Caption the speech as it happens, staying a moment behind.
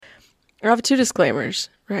I have two disclaimers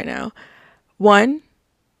right now. One,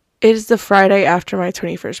 it is the Friday after my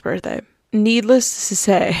 21st birthday. Needless to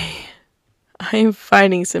say, I am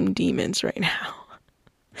fighting some demons right now.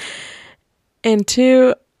 And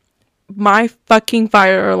two, my fucking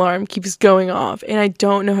fire alarm keeps going off, and I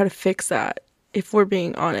don't know how to fix that, if we're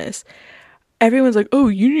being honest. Everyone's like, oh,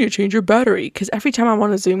 you need to change your battery, because every time I'm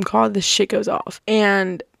on a Zoom call, this shit goes off.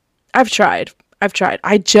 And I've tried.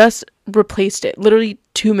 I just replaced it literally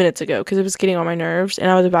 2 minutes ago because it was getting on my nerves, and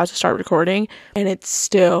I was about to start recording, and it's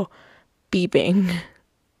still beeping.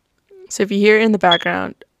 So if you hear it in the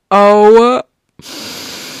background, oh,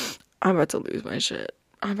 I'm about to lose my shit.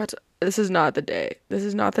 This is not the day. This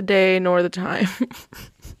is not the day nor the time.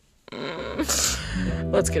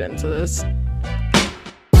 Let's get into this.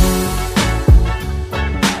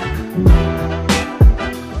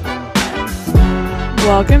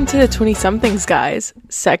 Welcome to the 20-somethings, guys.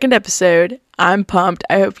 Second episode. I'm pumped.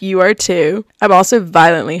 I hope you are too. I'm also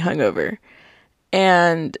violently hungover.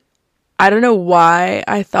 And I don't know why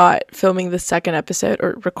I thought filming the second episode,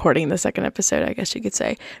 or recording the second episode, I guess you could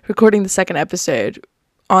say, recording the second episode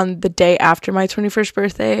on the day after my 21st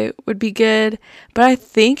birthday would be good. But I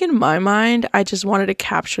think in my mind, I just wanted to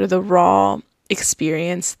capture the raw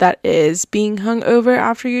experience that is being hungover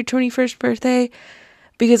after your 21st birthday,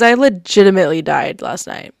 because I legitimately died last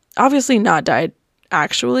night. Obviously not died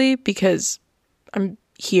actually, because I'm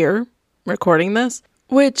here recording this,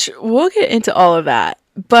 which we'll get into all of that.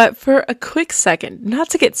 But for a quick second, not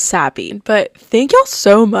to get sappy, but thank y'all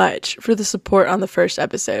so much for the support on the first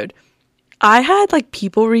episode. I had like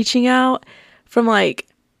people reaching out from like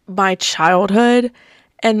my childhood,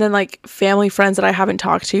 and then like family friends that I haven't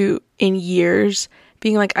talked to in years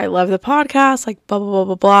being like, I love the podcast, like blah, blah, blah,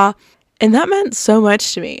 blah, blah. And that meant so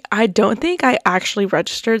much to me. I don't think I actually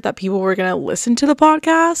registered that people were going to listen to the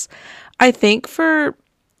podcast. I think for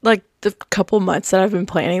like the couple months that I've been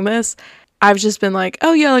planning this, I've just been like,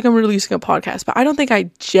 oh yeah, like I'm releasing a podcast. But I don't think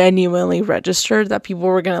I genuinely registered that people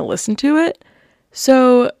were going to listen to it.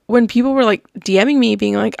 So when people were like DMing me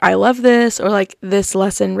being like, I love this, or like this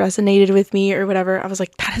lesson resonated with me or whatever, I was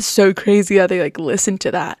like, that is so crazy that they like listened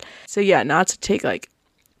to that. So yeah, not to take like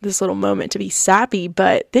this little moment to be sappy,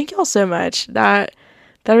 but thank y'all so much. That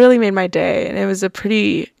really made my day, and it was a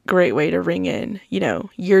pretty great way to ring in,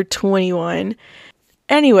 year 21.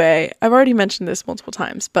 Anyway, I've already mentioned this multiple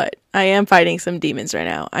times, but I am fighting some demons right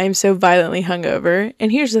now. I am so violently hungover,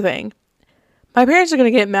 and here's the thing. My parents are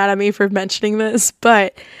going to get mad at me for mentioning this,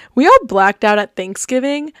 but we all blacked out at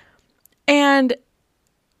Thanksgiving, and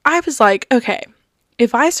I was like, okay,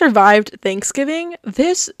 if I survived Thanksgiving,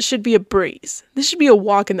 this should be a breeze. This should be a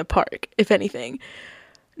walk in the park, if anything.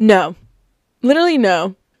 No. Literally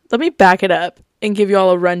no. Let me back it up and give you all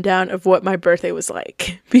a rundown of what my birthday was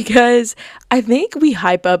like, because I think we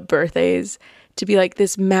hype up birthdays to be like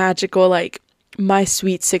this magical, like, My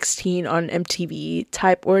Sweet 16 on MTV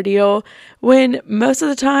type ordeal, when most of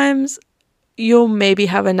the times you'll maybe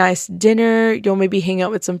have a nice dinner, you'll maybe hang out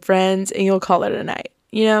with some friends, and you'll call it a night,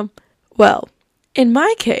 Well, in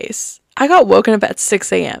my case, I got woken up at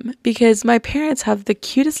 6 a.m. because my parents have the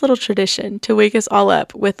cutest little tradition to wake us all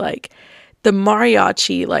up with like the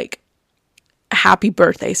mariachi, like happy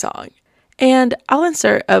birthday song. And I'll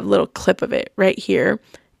insert a little clip of it right here,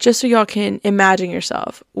 just so y'all can imagine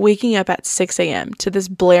yourself waking up at 6 a.m. to this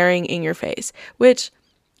blaring in your face, which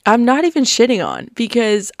I'm not even shitting on,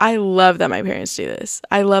 because I love that my parents do this.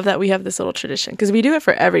 I love that we have this little tradition, because we do it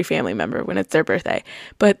for every family member when it's their birthday.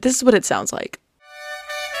 But this is what it sounds like.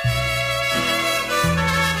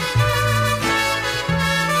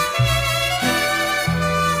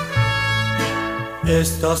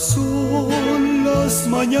 Estas son las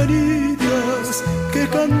mañanitas que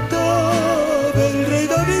cantaba el rey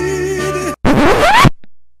David.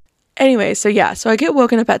 Anyway, so I get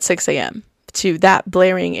woken up at 6 a.m. to that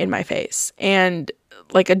blaring in my face, and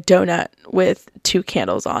like a donut with 2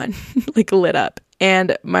 candles on, like lit up.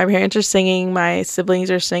 And my parents are singing, my siblings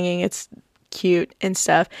are singing, it's cute and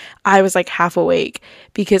stuff. I was like half awake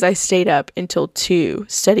because I stayed up until 2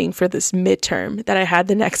 studying for this midterm that I had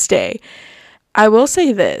the next day. I will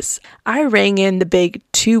say this, I rang in the big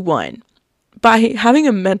 2-1 by having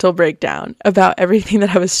a mental breakdown about everything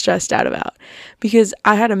that I was stressed out about, because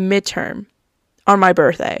I had a midterm on my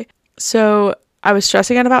birthday. So I was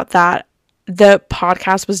stressing out about that. The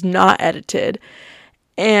podcast was not edited,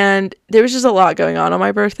 and there was just a lot going on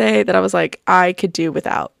my birthday that I was like, I could do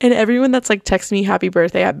without. And everyone that's like texting me happy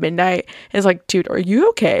birthday at midnight is like, dude, are you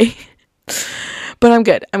okay? But I'm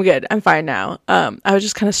good. I'm fine now. I was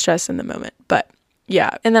just kind of stressed in the moment, but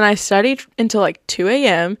yeah. And then I studied until like 2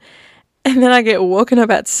 a.m. And then I get woken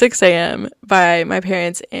up at 6 a.m. by my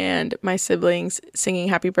parents and my siblings singing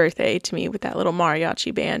happy birthday to me with that little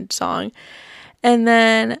mariachi band song. And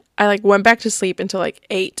then I like went back to sleep until like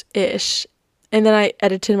 8-ish. And then I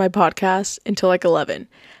edited my podcast until like 11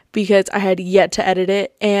 because I had yet to edit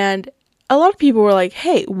it. And a lot of people were like,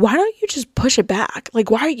 hey, why don't you just push it back? Like,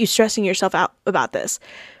 why are you stressing yourself out about this?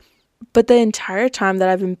 But the entire time that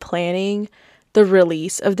I've been planning the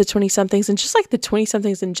release of the 20-somethings and just like the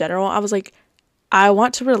 20-somethings in general, I was like, I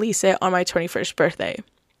want to release it on my 21st birthday.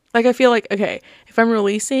 Like, I feel like, okay, if I'm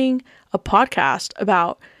releasing a podcast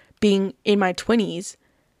about being in my 20s,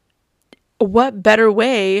 what better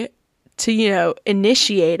way to,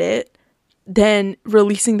 initiate it than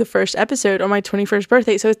releasing the first episode on my 21st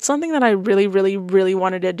birthday? So it's something that I really, really, really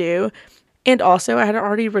wanted to do. And also, I had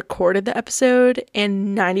already recorded the episode,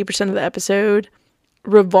 and 90% of the episode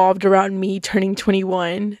revolved around me turning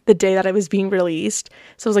 21 the day that I was being released.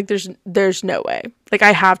 So I was like, there's no way. Like,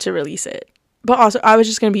 I have to release it. But also, I was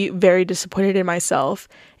just going to be very disappointed in myself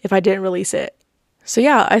if I didn't release it. So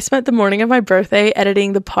yeah, I spent the morning of my birthday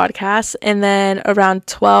editing the podcast, and then around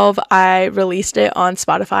 12, I released it on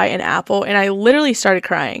Spotify and Apple, and I literally started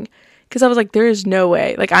crying because I was like, there is no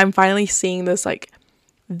way. Like, I'm finally seeing this, like,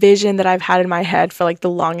 vision that I've had in my head for, like, the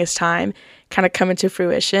longest time kind of come into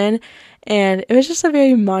fruition. And it was just a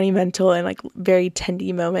very monumental and, like, very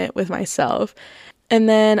tendy moment with myself. And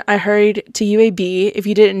then I hurried to UAB. If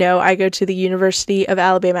you didn't know, I go to the University of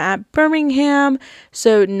Alabama at Birmingham.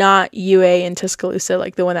 So not UA in Tuscaloosa,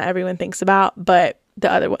 like the one that everyone thinks about, but the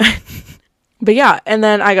other one. But yeah, and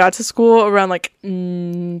then I got to school around like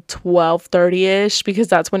 12:30-ish because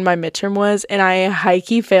that's when my midterm was. And I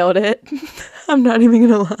high-key failed it. I'm not even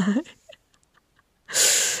going to lie.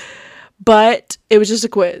 But it was just a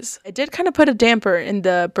quiz. It did kind of put a damper in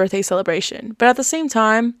the birthday celebration. But at the same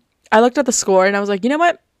time, I looked at the score and I was like, you know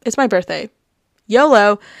what? It's my birthday.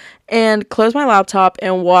 YOLO. And closed my laptop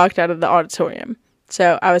and walked out of the auditorium.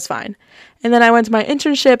 So I was fine. And then I went to my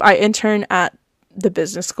internship. I interned at the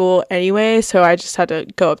business school anyway, so I just had to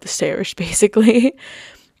go up the stairs basically.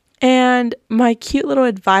 And my cute little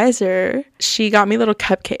advisor, she got me little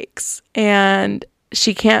cupcakes. And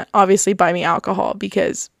she can't obviously buy me alcohol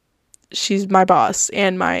because she's my boss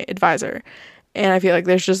and my advisor. And I feel like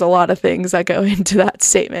there's just a lot of things that go into that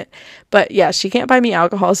statement. But yeah, she can't buy me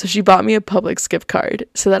alcohol, so she bought me a Publix gift card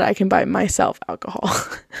so that I can buy myself alcohol.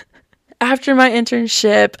 After my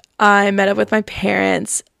internship, I met up with my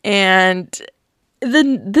parents, and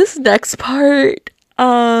then this next part,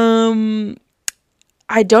 I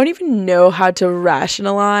don't even know how to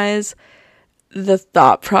rationalize the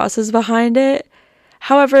thought process behind it.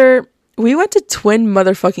 However, we went to Twin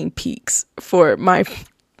motherfucking Peaks for my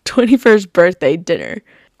 21st birthday dinner,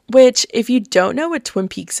 which, if you don't know what Twin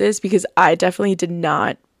Peaks is, because I definitely did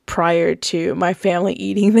not prior to my family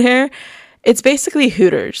eating there, it's basically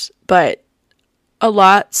Hooters, but a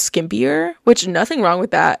lot skimpier, which nothing wrong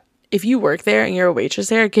with that. If you work there and you're a waitress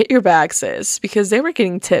there, get your bag, sis, because they were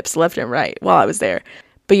getting tips left and right while I was there.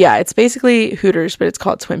 But yeah, it's basically Hooters, but it's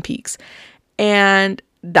called Twin Peaks. And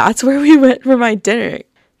that's where we went for my dinner.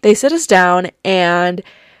 They sit us down and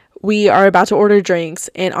we are about to order drinks.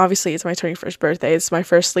 And obviously it's my 21st birthday. It's my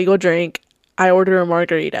first legal drink. I order a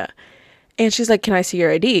margarita. And she's like, can I see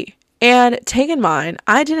your ID? And take in mind,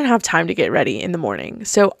 I didn't have time to get ready in the morning.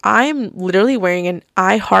 So I'm literally wearing an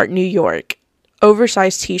I Heart New York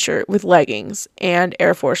oversized t-shirt with leggings and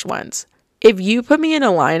Air Force Ones. If you put me in a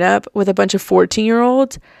lineup with a bunch of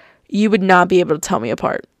 14-year-olds, you would not be able to tell me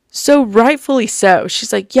apart. So rightfully so,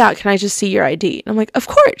 she's like, yeah, can I just see your ID? And I'm like, of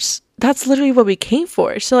course. That's literally what we came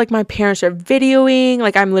for. So like my parents are videoing,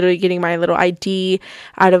 like I'm literally getting my little ID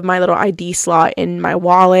out of my little ID slot in my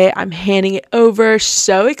wallet. I'm handing it over,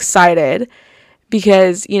 so excited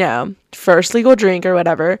because, you know, first legal drink or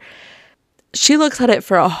whatever. She looks at it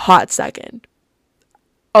for a hot second,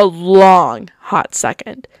 a long hot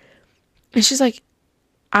second. And she's like,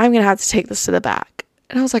 I'm going to have to take this to the back.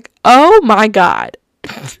 And I was like, oh my God.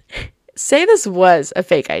 Say this was a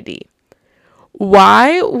fake ID.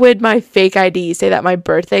 Why would my fake ID say that my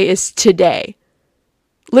birthday is today?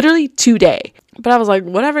 Literally today. But I was like,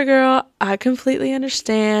 whatever, girl. I completely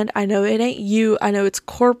understand. I know it ain't you. I know it's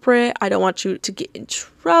corporate. I don't want you to get in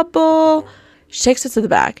trouble. She takes it to the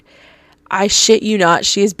back. I shit you not.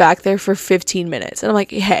 She is back there for 15 minutes. And I'm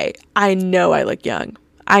like, hey, I know I look young.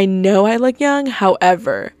 I know I look young.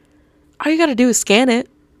 However, all you got to do is scan it.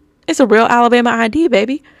 It's a real Alabama ID,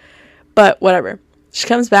 baby. But whatever. She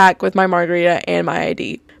comes back with my margarita and my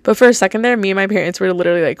ID. But for a second there, me and my parents were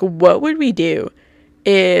literally like, what would we do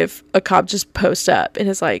if a cop just posts up and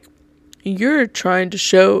is like, you're trying to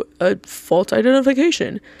show a false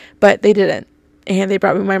identification. But they didn't. And they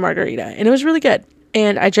brought me my margarita. And it was really good.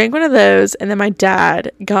 And I drank one of those. And then my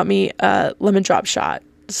dad got me a lemon drop shot.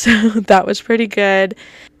 So that was pretty good.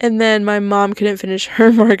 And then my mom couldn't finish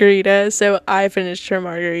her margarita. So I finished her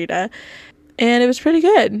margarita. And it was pretty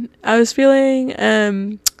good. I was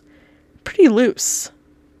feeling pretty loose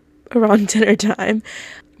around dinner time.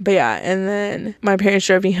 But yeah, and then my parents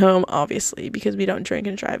drove me home, obviously, because we don't drink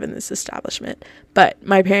and drive in this establishment. But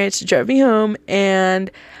my parents drove me home, and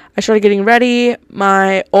I started getting ready.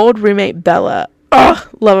 My old roommate, Bella,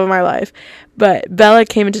 love of my life. But Bella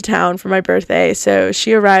came into town for my birthday, so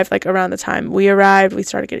she arrived like around the time we arrived. We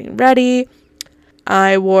started getting ready.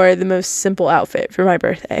 I wore the most simple outfit for my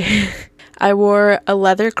birthday. I wore a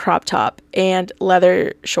leather crop top and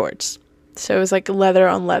leather shorts. So it was like leather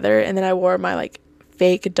on leather, and then I wore my like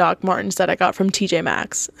fake Doc Martens that I got from TJ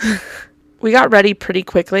Maxx. We got ready pretty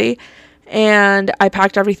quickly, and I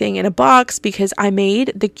packed everything in a box because I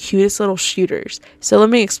made the cutest little shooters. So let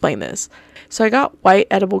me explain this. So I got white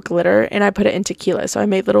edible glitter, and I put it in tequila. So I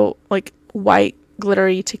made little like white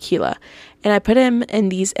glittery tequila, and I put them in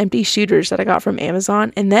these empty shooters that I got from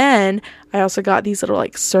Amazon. And then I also got these little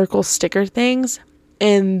like circle sticker things,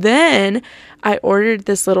 and then I ordered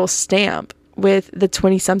this little stamp with the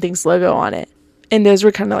 20-somethings logo on it. And those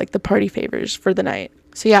were kind of like the party favors for the night.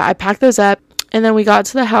 So yeah, I packed those up. And then we got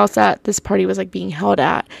to the house that this party was like being held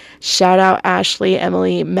at. Shout out Ashley,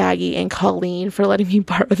 Emily, Maggie, and Colleen for letting me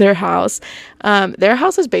borrow their house. Their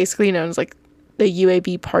house is basically known as like the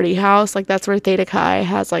UAB party house. Like that's where Theta Chi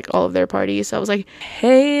has like all of their parties. So I was like,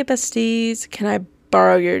 hey besties, can I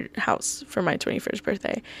borrow your house for my 21st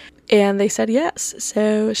birthday? And they said yes.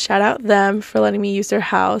 So shout out them for letting me use their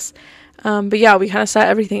house. But yeah, we kind of set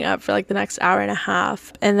everything up for like the next hour and a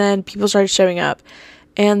half, and then people started showing up,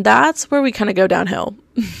 and that's where we kind of go downhill.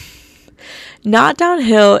 Not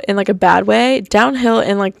downhill in like a bad way, downhill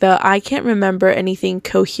in like the I can't remember anything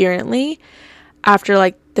coherently after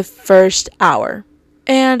like the first hour.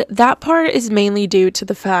 And that part is mainly due to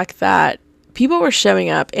the fact that people were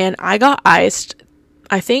showing up, and I got iced,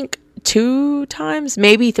 I think 2 times,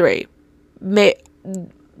 maybe 3.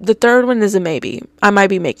 The third one is a maybe. I might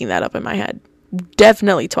be making that up in my head.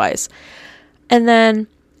 Definitely twice. And then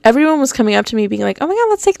everyone was coming up to me being like, oh my God,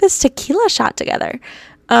 let's take this tequila shot together.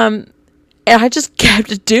 And I just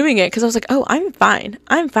kept doing it because I was like, oh, I'm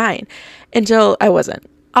fine. Until I wasn't.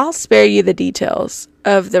 I'll spare you the details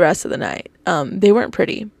of the rest of the night. They weren't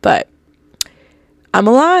pretty, but I'm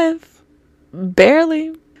alive.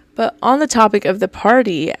 Barely. But on the topic of the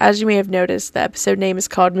party, as you may have noticed, the episode name is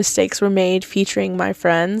called Mistakes Were Made, featuring my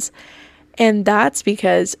friends. And that's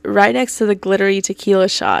because right next to the glittery tequila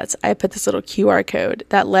shots, I put this little QR code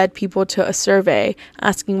that led people to a survey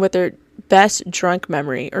asking what their best drunk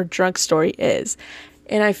memory or drunk story is.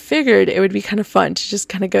 And I figured it would be kind of fun to just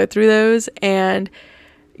kind of go through those and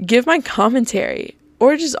give my commentary,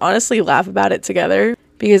 or just honestly laugh about it together,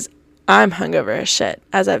 because I'm hungover as shit,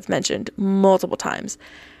 as I've mentioned multiple times.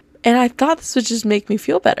 And I thought this would just make me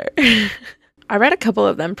feel better. I read a couple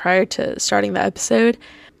of them prior to starting the episode.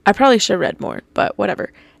 I probably should have read more, but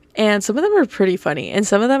whatever. And some of them are pretty funny. And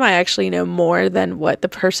some of them I actually know more than what the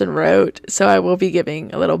person wrote. So I will be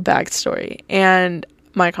giving a little backstory and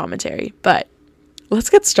my commentary. But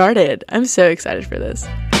let's get started. I'm so excited for this.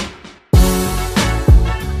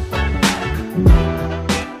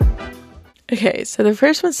 Okay, so the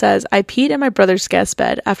first one says, I peed in my brother's guest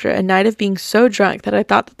bed after a night of being so drunk that I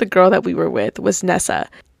thought that the girl that we were with was Nessa.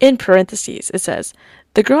 In parentheses, it says,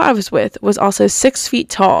 the girl I was with was also 6 feet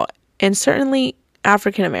tall and certainly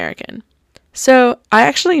African American. So I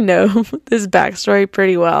actually know this backstory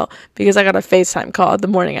pretty well because I got a FaceTime call the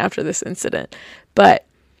morning after this incident. But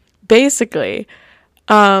basically,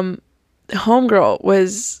 homegirl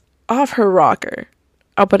was off her rocker.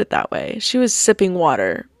 I'll put it that way. She was sipping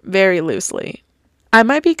water very loosely. I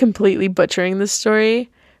might be completely butchering this story,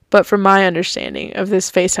 but from my understanding of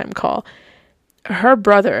this FaceTime call, her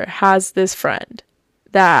brother has this friend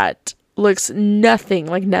that looks nothing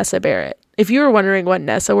like Nessa Barrett. If you were wondering what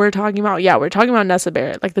Nessa we're talking about, yeah, we're talking about Nessa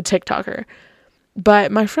Barrett, like the TikToker.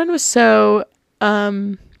 But my friend was so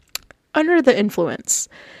under the influence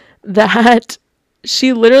that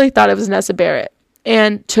she literally thought it was Nessa Barrett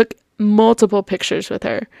and took multiple pictures with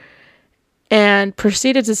her and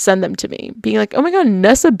proceeded to send them to me, being like, oh my God,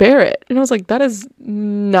 Nessa Barrett. And I was like, that is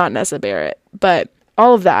not Nessa Barrett. But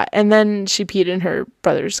all of that. And then she peed in her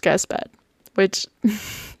brother's guest bed, which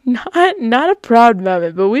not a proud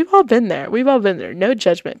moment, but we've all been there. No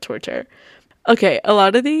judgment towards her. Okay, a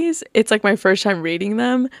lot of these, it's like my first time reading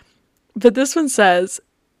them. But this one says,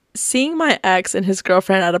 seeing my ex and his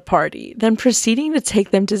girlfriend at a party, then proceeding to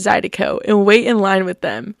take them to Zydeco and wait in line with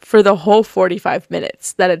them for the whole 45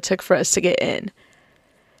 minutes that it took for us to get in.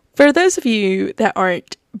 For those of you that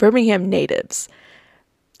aren't Birmingham natives,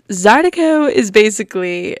 Zydeco is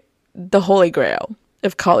basically the holy grail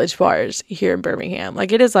of college bars here in Birmingham.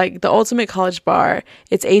 Like, it is like the ultimate college bar.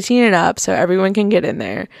 It's 18 and up, so everyone can get in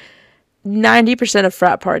there. 90% of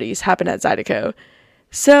frat parties happen at Zydeco.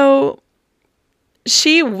 So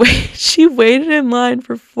she waited in line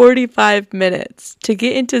for 45 minutes to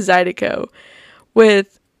get into Zydeco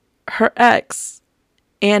with her ex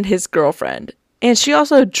and his girlfriend. And she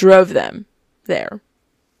also drove them there.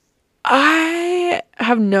 I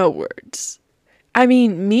have no words. I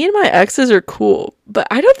mean, me and my exes are cool, but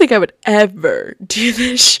I don't think I would ever do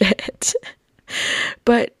this shit.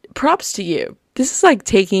 But props to you. This is like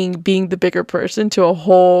being the bigger person to a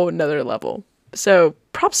whole nother level. So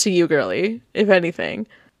props to you, girly, if anything.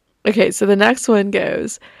 Okay, so the next one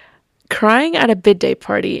goes, crying at a bid-day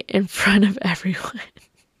party in front of everyone.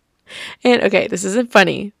 And okay, this isn't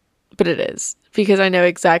funny, but it is, because I know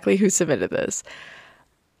exactly who submitted this.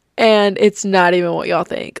 And it's not even what y'all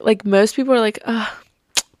think. Like, most people are like, oh,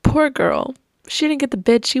 poor girl. She didn't get the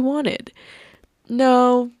bid she wanted.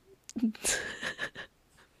 No. This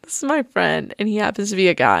is my friend, and he happens to be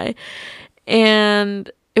a guy.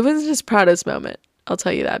 And it wasn't his proudest moment, I'll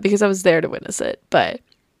tell you that, because I was there to witness it. But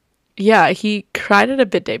yeah, he cried at a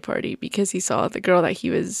bid-day party because he saw the girl that he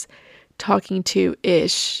was talking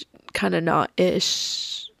to-ish, kind of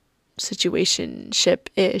not-ish,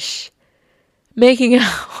 situationship-ish, making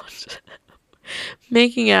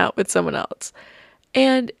out with someone else.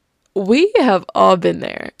 And we have all been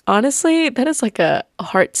there. Honestly, that is like a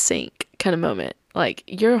heart sink kind of moment. Like,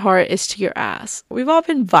 your heart is to your ass. We've all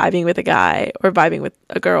been vibing with a guy or vibing with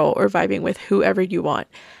a girl or vibing with whoever you want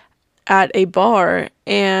at a bar,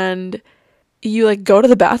 and you like go to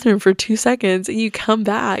the bathroom for 2 seconds and you come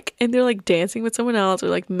back and they're like dancing with someone else or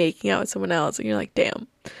like making out with someone else, and you're like, damn,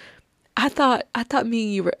 I thought me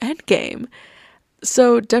and you were endgame.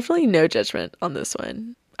 So definitely no judgment on this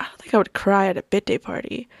one. I don't think I would cry at a bid-day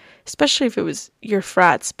party, especially if it was your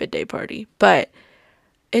frat's bid-day party, but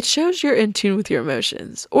it shows you're in tune with your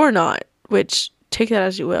emotions, or not, which, take that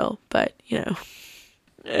as you will, but, you know.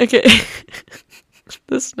 Okay.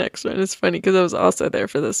 This next one is funny because I was also there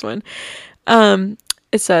for this one.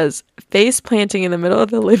 It says, face planting in the middle of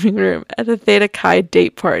the living room at a Theta Chi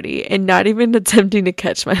date party and not even attempting to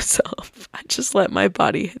catch myself. I just let my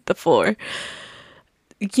body hit the floor.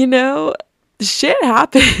 You know, shit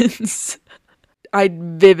happens. I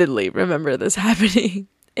vividly remember this happening.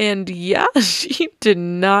 And yeah, she did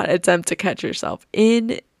not attempt to catch herself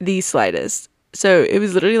in the slightest. So it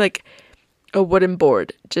was literally like a wooden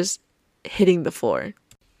board just hitting the floor.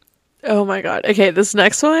 Oh my god. Okay, this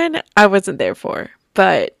next one I wasn't there for,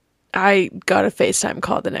 but I got a FaceTime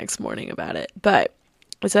call the next morning about it. But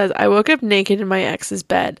it says, I woke up naked in my ex's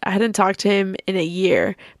bed. I hadn't talked to him in a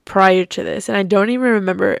year prior to this, and I don't even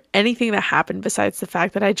remember anything that happened besides the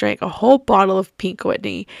fact that I drank a whole bottle of Pink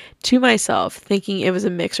Whitney to myself, thinking it was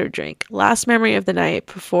a mixer drink. Last memory of the night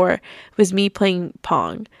before was me playing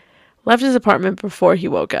Pong. Left his apartment before he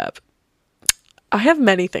woke up. I have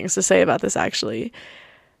many things to say about this, actually.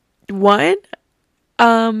 One,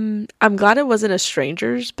 I'm glad it wasn't a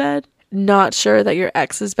stranger's bed. Not sure that your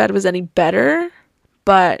ex's bed was any better,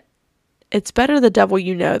 but it's better the devil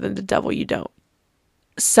you know than the devil you don't.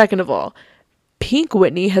 Second of all, Pink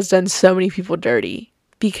Whitney has done so many people dirty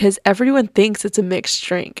because everyone thinks it's a mixed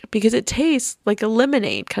drink because it tastes like a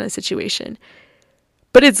lemonade kind of situation.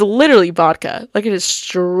 But it's literally vodka. Like, it is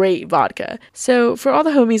straight vodka. So for all the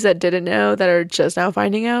homies that didn't know, that are just now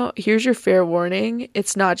finding out, here's your fair warning.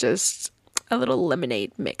 It's not just a little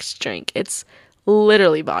lemonade mixed drink. It's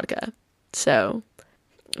literally vodka. So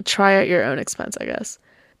try at your own expense, I guess.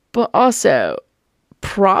 But also,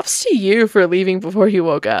 props to you for leaving before he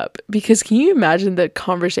woke up. Because can you imagine the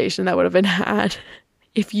conversation that would have been had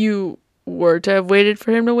if you were to have waited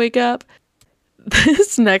for him to wake up?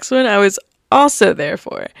 This next one I was also there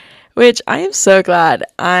for, which I am so glad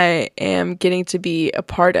I am getting to be a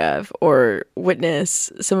part of or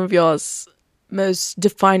witness some of y'all's most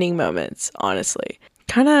defining moments, honestly.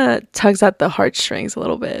 Kind of tugs at the heartstrings a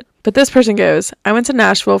little bit. But this person goes, I went to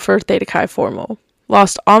Nashville for Theta Chi formal.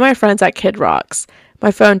 Lost all my friends at Kid Rocks.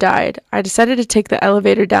 My phone died. I decided to take the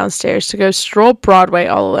elevator downstairs to go stroll Broadway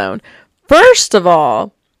all alone. First of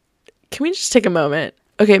all, can we just take a moment?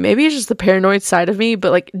 Okay, maybe it's just the paranoid side of me,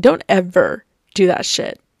 but like, don't ever do that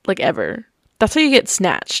shit. Like, ever. That's how you get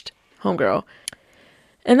snatched, homegirl.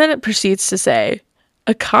 And then it proceeds to say,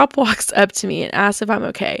 A cop walks up to me and asks if I'm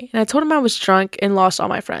okay, and I told him I was drunk and lost all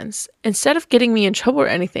my friends. Instead of getting me in trouble or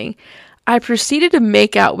anything, I proceeded to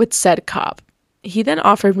make out with said cop. He then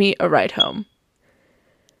offered me a ride home.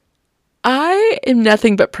 I am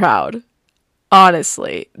nothing but proud.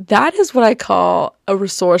 Honestly, that is what I call a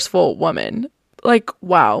resourceful woman. Like,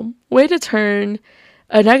 wow, way to turn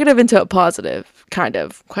a negative into a positive, kind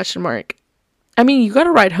of, question mark. I mean, you got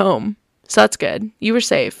a ride home, so that's good. You were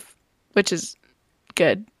safe, which is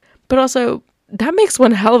good. But also, that makes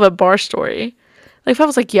one hell of a bar story. Like, if I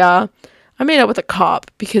was like, yeah, I made out with a cop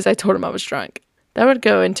because I told him I was drunk, that would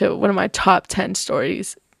go into one of my top 10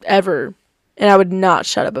 stories ever, and I would not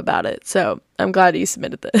shut up about it. So I'm glad you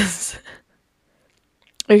submitted this.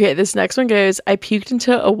 Okay, this next one goes, I puked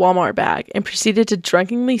into a Walmart bag and proceeded to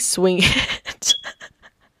drunkenly swing it.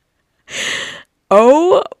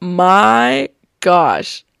 Oh my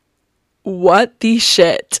gosh. What the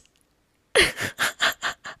shit?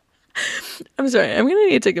 I'm sorry, I'm gonna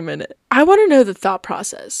need to take a minute. I want to know the thought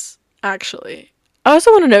process, actually. I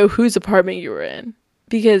also want to know whose apartment you were in,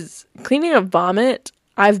 because cleaning up vomit,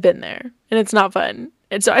 I've been there, and it's not fun.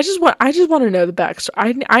 And so I just want to know the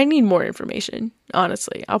backstory. I need more information,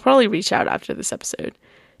 honestly. I'll probably reach out after this episode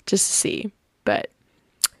just to see. But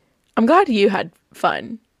I'm glad you had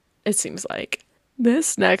fun, it seems like.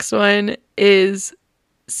 This next one is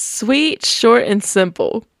sweet, short, and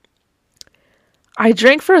simple. I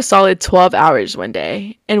drank for a solid 12 hours one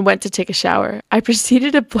day and went to take a shower. I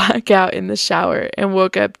proceeded to black out in the shower and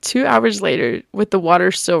woke up 2 hours later with the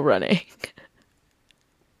water still running.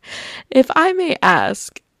 If I may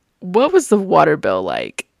ask, what was the water bill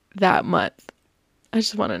like that month? I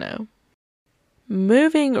just want to know.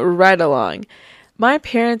 Moving right along. My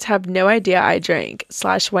parents have no idea I drank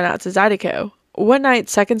 / went out to Zydeco. One night,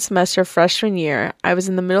 second semester freshman year, I was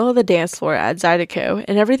in the middle of the dance floor at Zydeco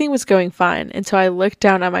and everything was going fine until I looked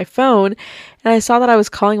down at my phone and I saw that I was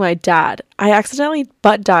calling my dad. I accidentally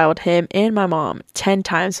butt dialed him and my mom 10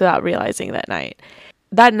 times without realizing that night.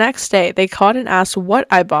 That next day, they called and asked what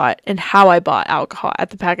I bought and how I bought alcohol at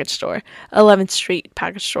the package store. 11th Street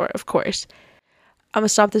package store, of course. I'm going to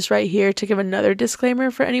stop this right here to give another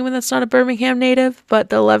disclaimer for anyone that's not a Birmingham native, but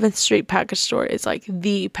the 11th Street package store is like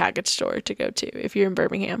the package store to go to if you're in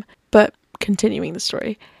Birmingham. But continuing the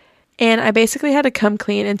story. And I basically had to come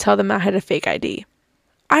clean and tell them I had a fake ID.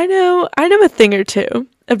 I know a thing or two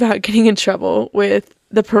about getting in trouble with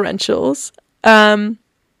the parentals.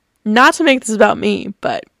 Not to make this about me,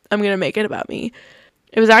 but I'm going to make it about me.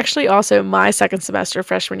 It was actually also my second semester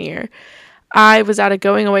freshman year. I was at a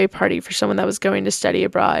going away party for someone that was going to study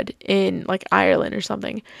abroad in like Ireland or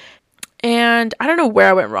something. And I don't know where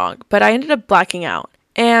I went wrong, but I ended up blacking out.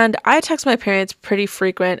 And I text my parents pretty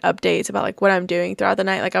frequent updates about like what I'm doing throughout the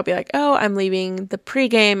night. Like I'll be like, oh, I'm leaving the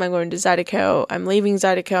pregame. I'm going to Zydeco. I'm leaving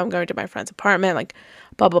Zydeco. I'm going to my friend's apartment. Like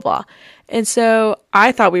blah, blah, blah. And so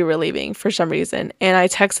I thought we were leaving for some reason. And I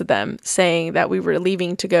texted them saying that we were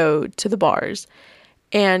leaving to go to the bars.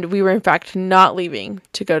 And we were in fact not leaving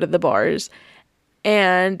to go to the bars.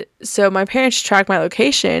 And so my parents tracked my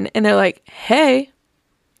location and they're like, hey,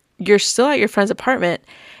 you're still at your friend's apartment.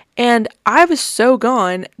 And I was so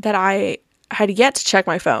gone that I had yet to check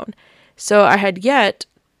my phone. So I had yet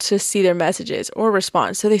to see their messages or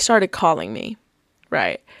respond. So they started calling me,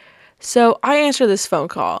 right? So I answered this phone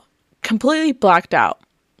call, completely blacked out.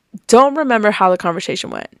 Don't remember how the conversation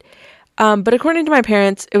went. But according to my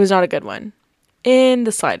parents, it was not a good one in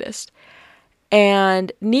the slightest.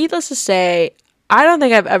 And needless to say, I don't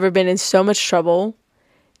think I've ever been in so much trouble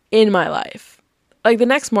in my life. Like the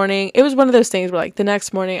next morning, it was one of those things where like the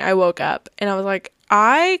next morning I woke up and I was like,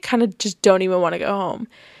 I kind of just don't even want to go home.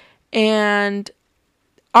 And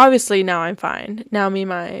obviously now I'm fine. Now me and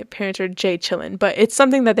my parents are chilling, but it's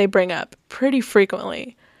something that they bring up pretty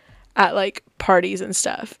frequently at like parties and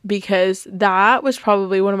stuff because that was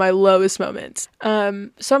probably one of my lowest moments.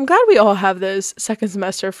 So I'm glad we all have those second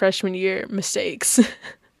semester freshman year mistakes.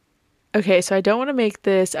 Okay, so I don't want to make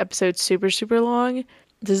this episode super, super long.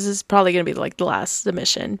 This is probably going to be like the last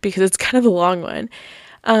submission because it's kind of a long one.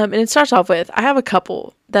 And it starts off with, I have a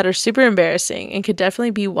couple that are super embarrassing and could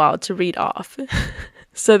definitely be wild to read off.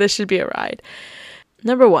 So this should be a ride.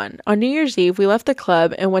 Number 1, on New Year's Eve, we left the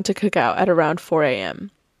club and went to cook out at around 4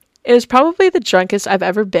 a.m. It was probably the drunkest I've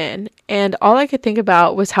ever been, and all I could think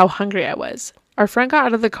about was how hungry I was. Our friend got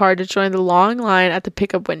out of the car to join the long line at the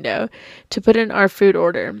pickup window to put in our food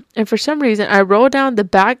order. And for some reason, I rolled down the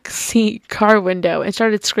back seat car window and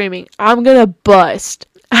started screaming, "I'm gonna bust,"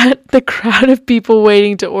 at the crowd of people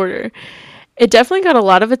waiting to order. It definitely got a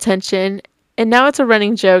lot of attention, and now it's a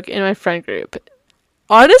running joke in my friend group.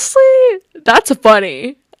 Honestly, that's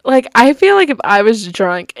funny. Like, I feel like if I was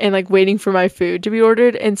drunk and, like, waiting for my food to be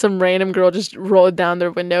ordered and some random girl just rolled down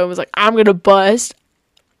their window and was like, I'm gonna bust,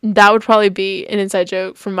 that would probably be an inside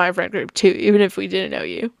joke from my friend group, too, even if we didn't know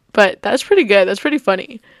you. But that's pretty good. That's pretty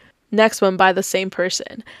funny. Next one by the same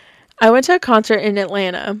person. I went to a concert in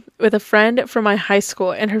Atlanta with a friend from my high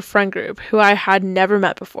school and her friend group who I had never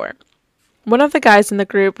met before. One of the guys in the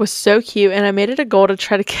group was so cute, and I made it a goal to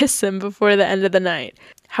try to kiss him before the end of the night.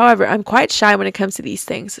 However, I'm quite shy when it comes to these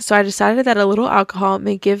things, so I decided that a little alcohol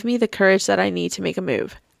may give me the courage that I need to make a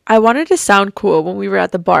move. I wanted to sound cool when we were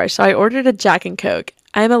at the bar, so I ordered a Jack and Coke.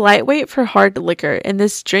 I am a lightweight for hard liquor, and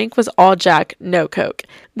this drink was all Jack, no Coke.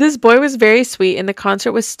 This boy was very sweet, and the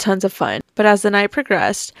concert was tons of fun, but as the night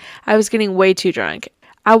progressed, I was getting way too drunk.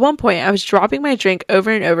 At one point, I was dropping my drink over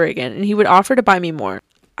and over again, and he would offer to buy me more.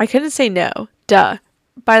 I couldn't say no. Duh.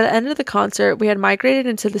 By the end of the concert, we had migrated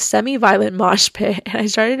into the semi-violent mosh pit, and I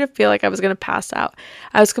started to feel like I was going to pass out.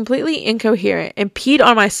 I was completely incoherent and peed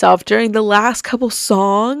on myself during the last couple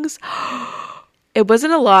songs. It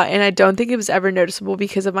wasn't a lot, and I don't think it was ever noticeable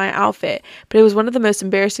because of my outfit, but it was one of the most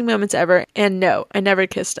embarrassing moments ever, and no, I never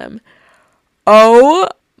kissed him. Oh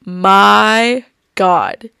my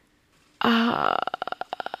God.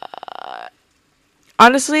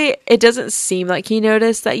 Honestly, it doesn't seem like he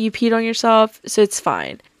noticed that you peed on yourself, so it's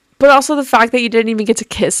fine. But also the fact that you didn't even get to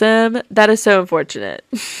kiss him, that is so unfortunate.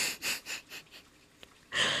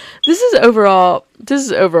 This is overall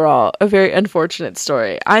a very unfortunate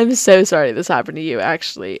story. I'm so sorry this happened to you,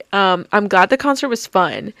 actually. I'm glad the concert was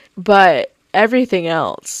fun, but everything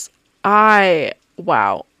else, I'm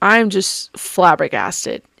just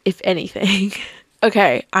flabbergasted, if anything.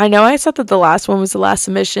 Okay, I know I said that the last one was the last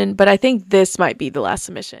submission, but I think this might be the last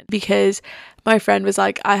submission because my friend was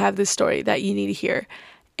like, I have this story that you need to hear.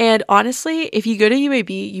 And honestly, if you go to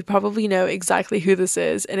UAB, you probably know exactly who this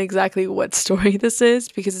is and exactly what story this is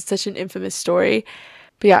because it's such an infamous story.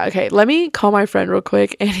 But yeah, okay, let me call my friend real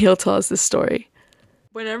quick and he'll tell us this story.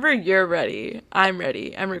 Whenever you're ready, I'm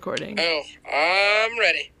ready. I'm recording. Oh, I'm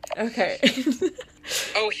ready. Okay.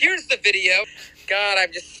 Oh, here's the video. God,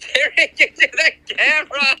 I'm just staring into the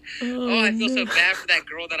camera. Oh, I feel so bad for that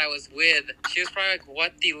girl that I was with. She was probably like,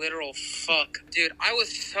 what the literal fuck? Dude, I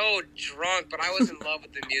was so drunk, but I was in love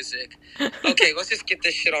with the music. Okay, let's just get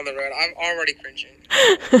this shit on the road. I'm already cringing.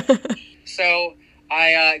 So,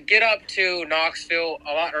 I get up to Knoxville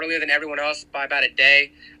a lot earlier than everyone else by about a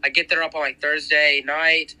day. I get there up on like Thursday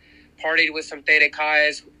night, partied with some Theta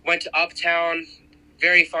Chi's, went to Uptown.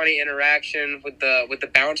 Very funny interaction with the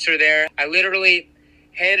bouncer there. I literally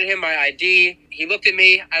handed him my ID. He looked at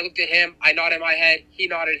me. I looked at him. I nodded my head. He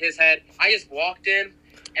nodded his head. I just walked in,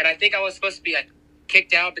 and I think I was supposed to be like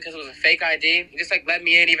kicked out because it was a fake ID. He just like let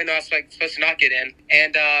me in, even though I was like supposed to not get in.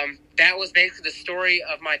 And that was basically the story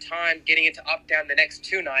of my time getting into Uptown the next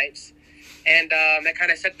 2 nights, and that kind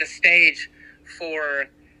of set the stage for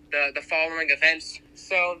the following events.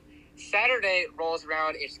 So Saturday rolls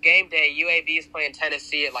around, it's game day. UAB is playing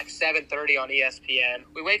Tennessee at like 7:30 on ESPN.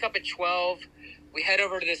 We wake up at 12. We head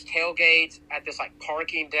over to this tailgate at this like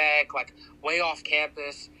parking deck, like way off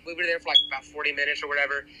campus. We were there for like about 40 minutes or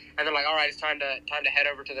whatever. And then like, all right, it's time to head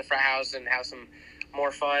over to the frat house and have some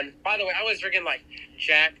more fun. By the way, I was drinking like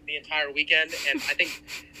Jack the entire weekend, and I think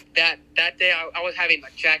that day I was having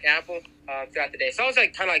like Jack Apple throughout the day. So I was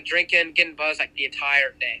like kind of like drinking, getting buzzed like the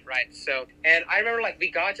entire day, right? So, and I remember like we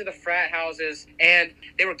got to the frat houses and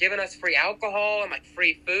they were giving us free alcohol and like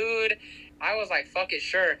free food. I was like, fuck it,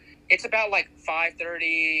 sure. It's about like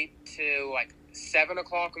 5:30 to like 7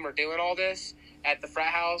 o'clock when we're doing all this at the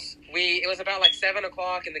frat house. It was about like 7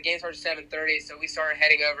 o'clock and the game started at 7:30, so we started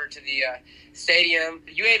heading over to the stadium.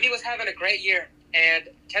 UAB was having a great year and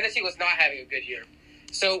Tennessee was not having a good year.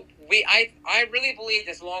 So I really believed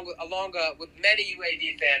this along with many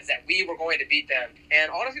UAB fans that we were going to beat them. And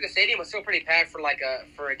honestly, the stadium was still pretty packed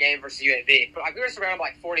for a game versus UAB. But like, we were surrounded by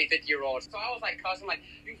like 40, 50-year-olds. So I was like cussing like,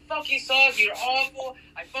 you fucking suck, you're awful,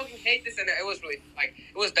 I fucking hate this. And it was really like,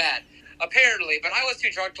 it was bad. Apparently, but I was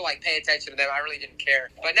too drunk to like pay attention to them. I really didn't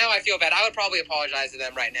care. But now I feel bad. I would probably apologize to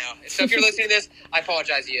them right now. So if you're listening to this, I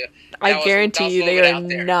apologize to you. I guarantee you they are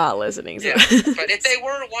not listening. So. Yeah. But if they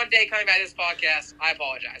were one day coming back to this podcast, I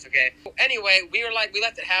apologize, okay? Anyway, we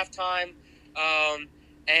left at halftime,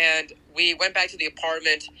 and we went back to the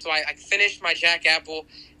apartment. So I finished my Jack Apple,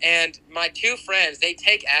 and my 2 friends, they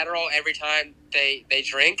take Adderall every time they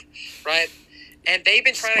drink, right? And they've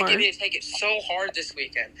been trying to get me to take it so hard this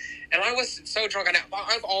weekend. And I was so drunk. And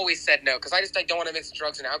I've always said no because I just don't want to mix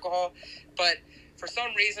drugs and alcohol. But for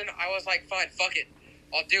some reason, I was like, fine, fuck it.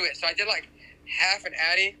 I'll do it. So I did like half an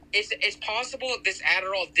Addy. It's possible this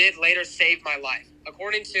Adderall did later save my life.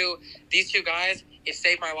 According to these two guys, it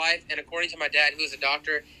saved my life, and according to my dad, who's a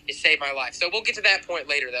doctor, it saved my life. So we'll get to that point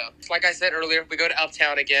later, though. Like I said earlier, we go to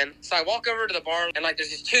Uptown again. So I walk over to the bar, and, like,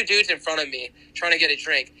 there's these two dudes in front of me trying to get a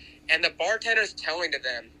drink. And the bartender's telling to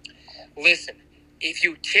them, listen, if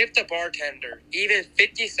you tip the bartender even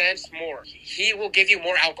 50 cents more, he will give you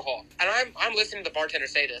more alcohol. And I'm listening to the bartender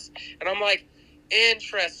say this, and I'm like,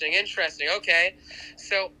 interesting, okay.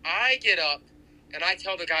 So I get up, and I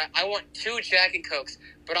tell the guy, I want 2 Jack and Cokes,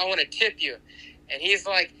 but I want to tip you. And he's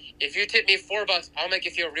like, if you tip me $4, I'll make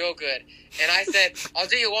you feel real good. And I said, I'll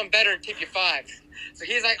do you one better and tip you 5. So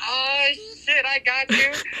he's like, oh, shit, I got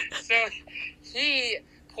you. So he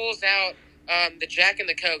pulls out the Jack and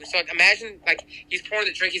the Coke. So, like, imagine, like, he's pouring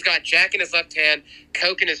the drink. He's got Jack in his left hand,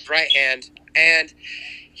 Coke in his right hand. And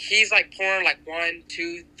he's, like, pouring, like, 1,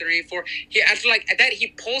 2, 3, 4. He actually, like, at that, he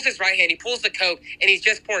pulls his right hand, he pulls the Coke, and he's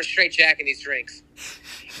just pouring straight Jack in these drinks.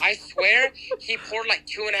 I swear he poured like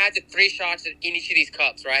 2.5 to 3 shots in each of these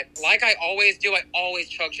cups, right? Like I always do, I always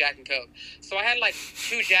chug Jack and Coke. So I had like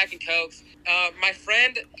 2 Jack and Cokes. My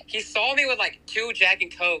friend, he saw me with like 2 Jack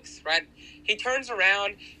and Cokes, right? He turns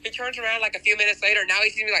around like a few minutes later. Now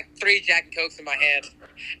he sees me like 3 Jack and Cokes in my hand.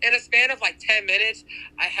 In a span of like 10 minutes,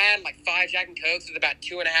 I had like 5 Jack and Cokes with about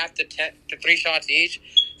 2.5 to 3 shots each.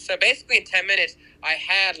 So basically in 10 minutes, I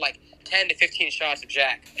had like 10 to 15 shots of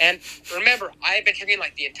Jack. And remember, I had been drinking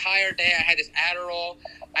like the entire day. I had this Adderall.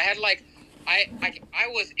 I had like, I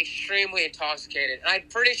was extremely intoxicated. And I'm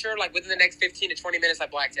pretty sure like within the next 15 to 20 minutes, I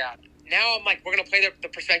blacked out. Now I'm like, we're going to play the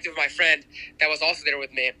perspective of my friend that was also there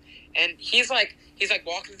with me. And he's like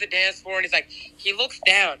walking to the dance floor, and he looks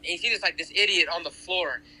down, and he sees this idiot on the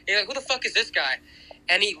floor. And he's like, who the fuck is this guy?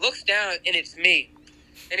 And he looks down, and it's me.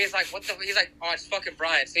 And he's like, what the, he's like, oh, it's fucking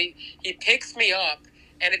Brian. So he picks me up.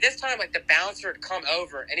 And at this time, like, the bouncer had come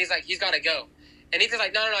over, and he's like, he's got to go. And he's just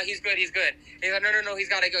like, no, he's good. And he's like, no, he's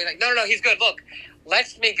got to go. He's like, no, he's good. Look,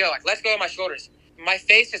 let me go. Like, let's go on my shoulders. My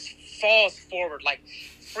face just falls forward, like,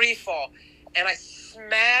 free fall. And I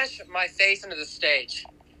smash my face into the stage.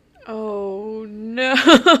 Oh, no.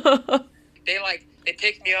 They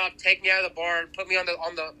pick me up, take me out of the bar, put me on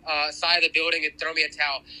the side of the building and throw me a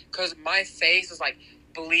towel. Because my face was, like,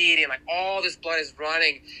 bleeding, like all this blood is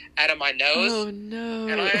running out of my nose. Oh no.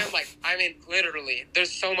 And I mean literally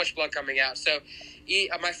there's so much blood coming out. So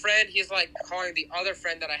my friend, he's like calling the other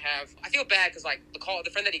friend that I have. I feel bad because like the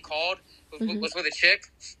friend that he called was with a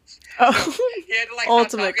chick. Oh. So he had to like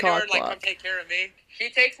Ultimate stop talking to her and like cock come take care of me. He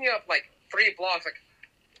takes me up like 3 blocks, like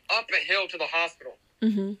up a hill to the hospital.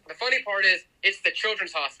 Mm-hmm. The funny part is it's the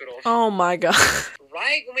children's hospital. Oh my god.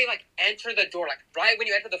 Right when we like enter the door, like right when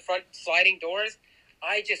you enter the front sliding doors,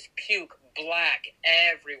 I just puke black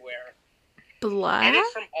everywhere. Black? And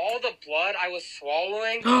it's from all the blood I was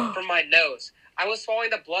swallowing from my nose. I was swallowing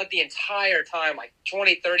the blood the entire time, like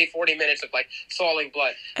 20, 30, 40 minutes of like swallowing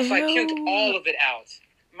blood. So I puked all of it out.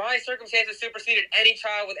 My circumstances superseded any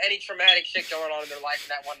child with any traumatic shit going on in their life in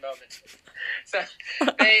that one moment. So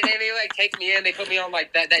they like take me in. They put me on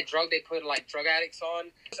like that drug they put like drug addicts on.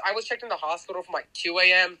 I was checked in the hospital from like 2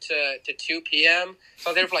 a.m. to 2 p.m. So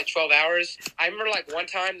I was there for like 12 hours. I remember like one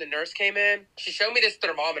time the nurse came in. She showed me this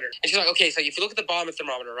thermometer. And she's like, okay, so if you look at the bottom of the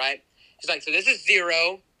thermometer, right? She's like, so this is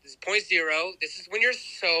 0. This is 0.0. This is when you're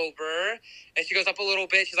sober. And she goes up a little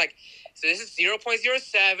bit. She's like, so this is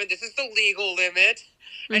 0.07. This is the legal limit.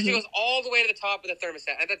 And she goes all the way to the top of the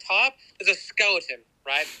thermostat. At the top is a skeleton,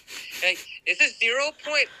 right? And this is 0.40,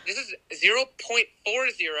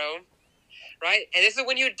 right? And this is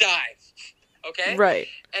when you die, okay? Right.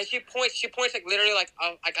 And she points like literally like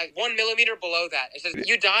 1 millimeter below that. It says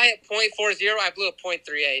you die at 0.40. I blew a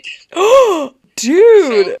 0.38. Oh, dude.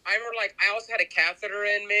 So I remember like I also had a catheter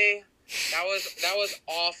in me. That was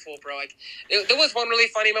awful, bro. Like there was one really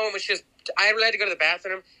funny moment when I really had to go to the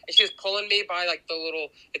bathroom, and she was pulling me by like the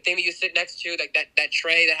thing that you sit next to, like that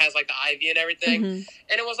tray that has like the IV and everything. And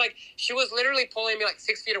it was like she was literally pulling me like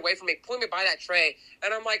 6 feet away from me, pulling me by that tray,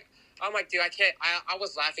 and I'm like, dude, I can't. I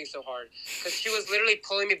was laughing so hard because she was literally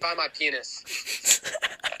pulling me by my penis.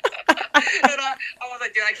 And I was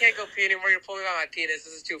like, dude, I can't go pee anymore. You're pulling me by my penis.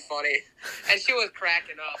 This is too funny. And she was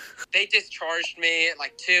cracking up. They discharged me at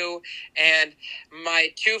like 2, and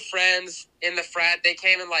my 2 friends in the frat, they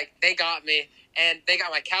came and like they got me. And they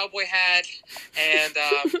got my cowboy hat, and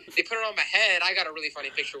they put it on my head. I got a really funny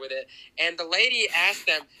picture with it. And the lady asked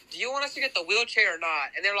them, do you want us to get the wheelchair or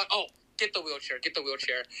not? And they were like, oh, get the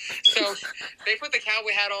wheelchair. So they put the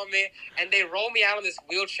cowboy hat on me, and they roll me out on this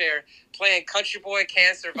wheelchair playing Country Boy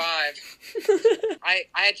Can't Survive. I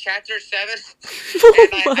had chapter 7,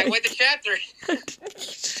 and I went to chapter.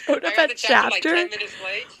 Showed up I got at the chapter like chapter? 10 minutes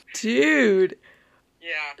late. Dude.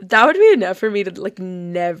 Yeah. That would be enough for me to, like,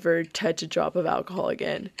 never touch a drop of alcohol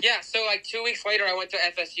again. Yeah, so, like, 2 weeks later, I went to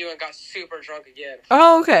FSU and got super drunk again.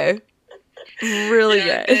 Oh, okay. Really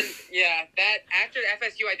good. And, that after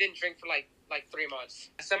FSU, I didn't drink for, like 3 months.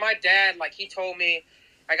 So my dad, like, he told me,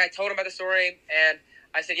 like, I told him about the story, and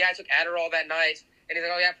I said, yeah, I took Adderall that night. And he's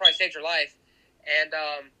like, oh, yeah, it probably saved your life. And,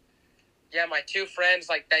 my 2 friends,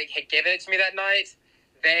 like, that had given it to me that night,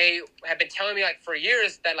 they have been telling me, like, for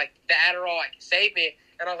years that, like, the Adderall, like, saved me.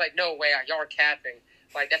 And I was like, no way, y'all are capping.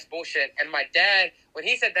 Like, that's bullshit. And my dad, when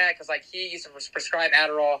he said that, because, like, he used to prescribe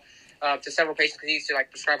Adderall to several patients, because he used to,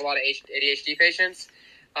 like, prescribe a lot of ADHD patients,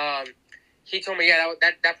 he told me, yeah,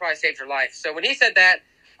 that probably saved your life. So when he said that,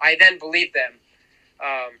 I then believed them.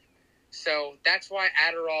 So that's why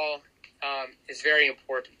Adderall is very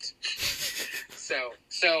important.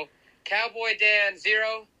 So Cowboy Dan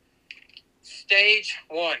 0, stage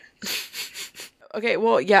 1. Okay,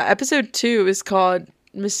 well, yeah, episode 2 is called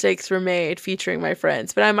Mistakes Were Made, featuring my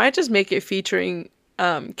friends, but I might just make it featuring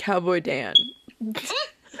Cowboy Dan.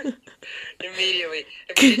 Immediately.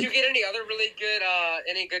 Did you get any other really good,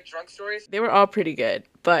 any good drunk stories? They were all pretty good,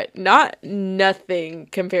 but nothing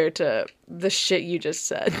compared to the shit you just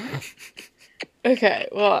said. Okay,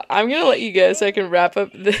 well, I'm gonna let you go so I can wrap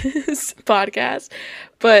up this podcast.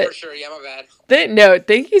 But For sure, yeah, my bad.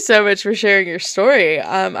 Thank you so much for sharing your story.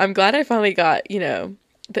 I'm glad I finally got,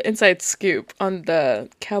 the inside scoop on the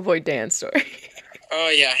Cowboy Dan story. Oh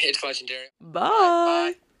yeah, it's legendary.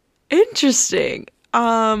 Bye. Interesting.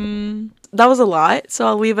 That was a lot, so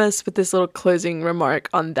I'll leave us with this little closing remark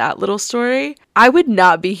on that little story. I would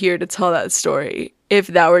not be here to tell that story if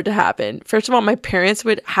that were to happen. First of all, my parents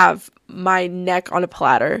would have my neck on a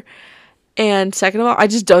platter. And second of all, I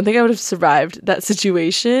just don't think I would have survived that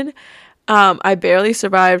situation. I barely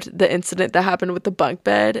survived the incident that happened with the bunk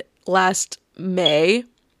bed last May.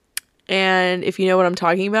 And if you know what I'm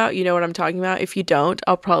talking about, you know what I'm talking about. If you don't,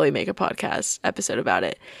 I'll probably make a podcast episode about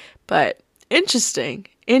it. But interesting.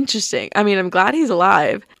 I mean, I'm glad he's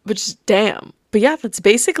alive, but just damn. But yeah, that's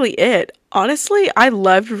basically it. Honestly, I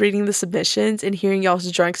loved reading the submissions and hearing y'all's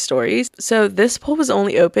drunk stories. So this poll was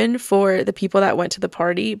only open for the people that went to the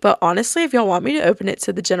party. But honestly, if y'all want me to open it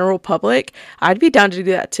to the general public, I'd be down to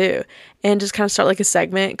do that too. And just kind of start like a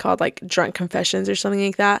segment called like Drunk Confessions or something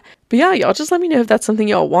like that. But yeah, y'all just let me know if that's something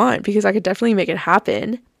y'all want, because I could definitely make it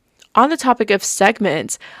happen. On the topic of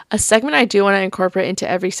segments, a segment I do want to incorporate into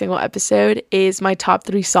every single episode is my top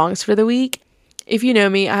 3 songs for the week. If you know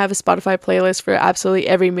me, I have a Spotify playlist for absolutely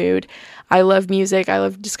every mood. I love music. I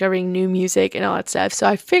love discovering new music and all that stuff. So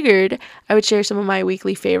I figured I would share some of my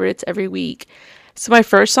weekly favorites every week. So my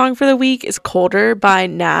first song for the week is Colder by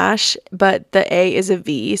Nash, but the A is a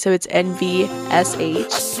V, so it's NVSH. I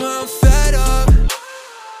swear I'm fed up.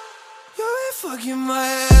 You ain't fucking my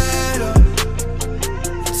head up.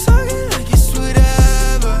 Talking like it's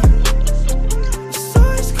whatever. It's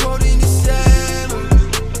always cold in December.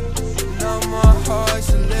 Now my heart's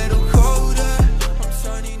a little colder. I'm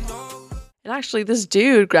turning over. And actually, this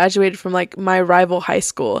dude graduated from like my rival high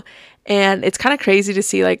school, and it's kind of crazy to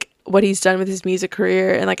see like what he's done with his music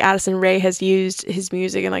career, and like Addison Rae has used his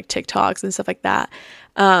music in like TikToks and stuff like that.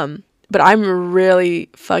 But I'm really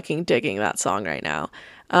fucking digging that song right now.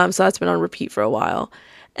 So that's been on repeat for a while.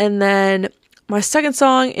 And then my second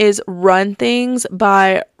song is Run Things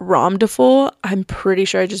by Ramdaful. I'm pretty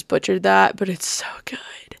sure I just butchered that, but it's so good.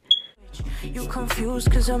 You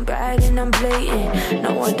confused cause I'm bad and I'm blatant.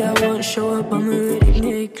 Know what I want, show up, I'm already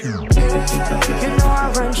naked. You know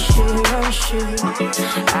I run shit. I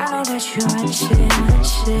know that you run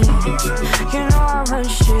shit. You know I run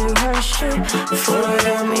shit. For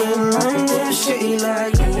them in London, city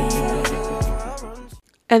like you.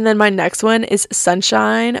 And then my next one is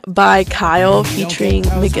Sunshine by Kyle featuring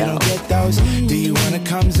Miguel. Do you wanna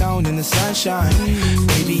come zone in the sunshine?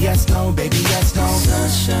 Baby, yes, no,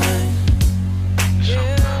 sunshine.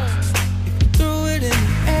 Threw it in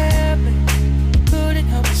the air, but couldn't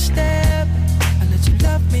help but stare. I let you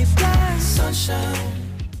love me blind, sunshine.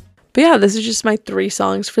 But yeah, this is just my 3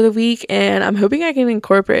 songs for the week, and I'm hoping I can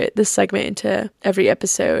incorporate this segment into every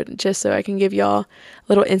episode just so I can give y'all a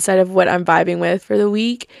little insight of what I'm vibing with for the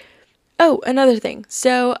week. Oh, another thing.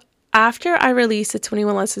 So after I released the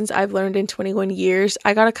 21 Lessons I've Learned in 21 Years,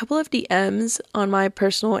 I got a couple of DMs on my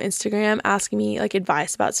personal Instagram asking me like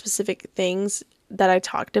advice about specific things that I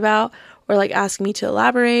talked about or like asking me to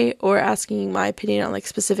elaborate or asking my opinion on like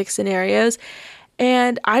specific scenarios.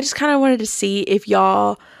 And I just kind of wanted to see if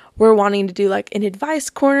y'all were wanting to do like an advice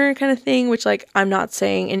corner kind of thing, which like I'm not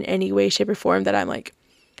saying in any way, shape, or form that I'm like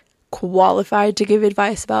qualified to give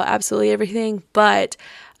advice about absolutely everything, but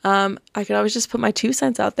I could always just put my 2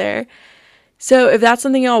 cents out there. So if that's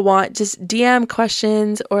something y'all want, just DM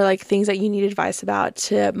questions or like things that you need advice about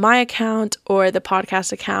to my account or the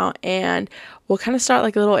podcast account, and we'll kind of start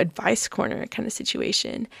like a little advice corner kind of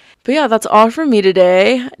situation. But yeah, that's all from me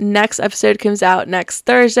today. Next episode comes out next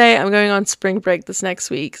Thursday. I'm going on spring break this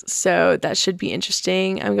next week, so that should be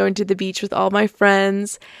interesting. I'm going to the beach with all my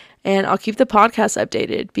friends, and I'll keep the podcast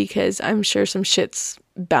updated because I'm sure some shit's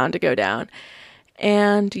bound to go down.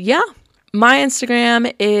 And yeah. My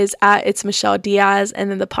Instagram is at It's Michelle Diaz, and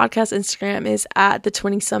then the podcast Instagram is at the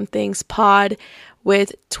 20-somethings pod,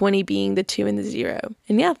 with 20 being the 2 and the 0.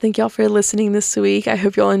 And yeah, thank y'all for listening this week. I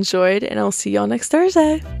hope y'all enjoyed, and I'll see y'all next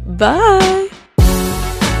Thursday. Bye!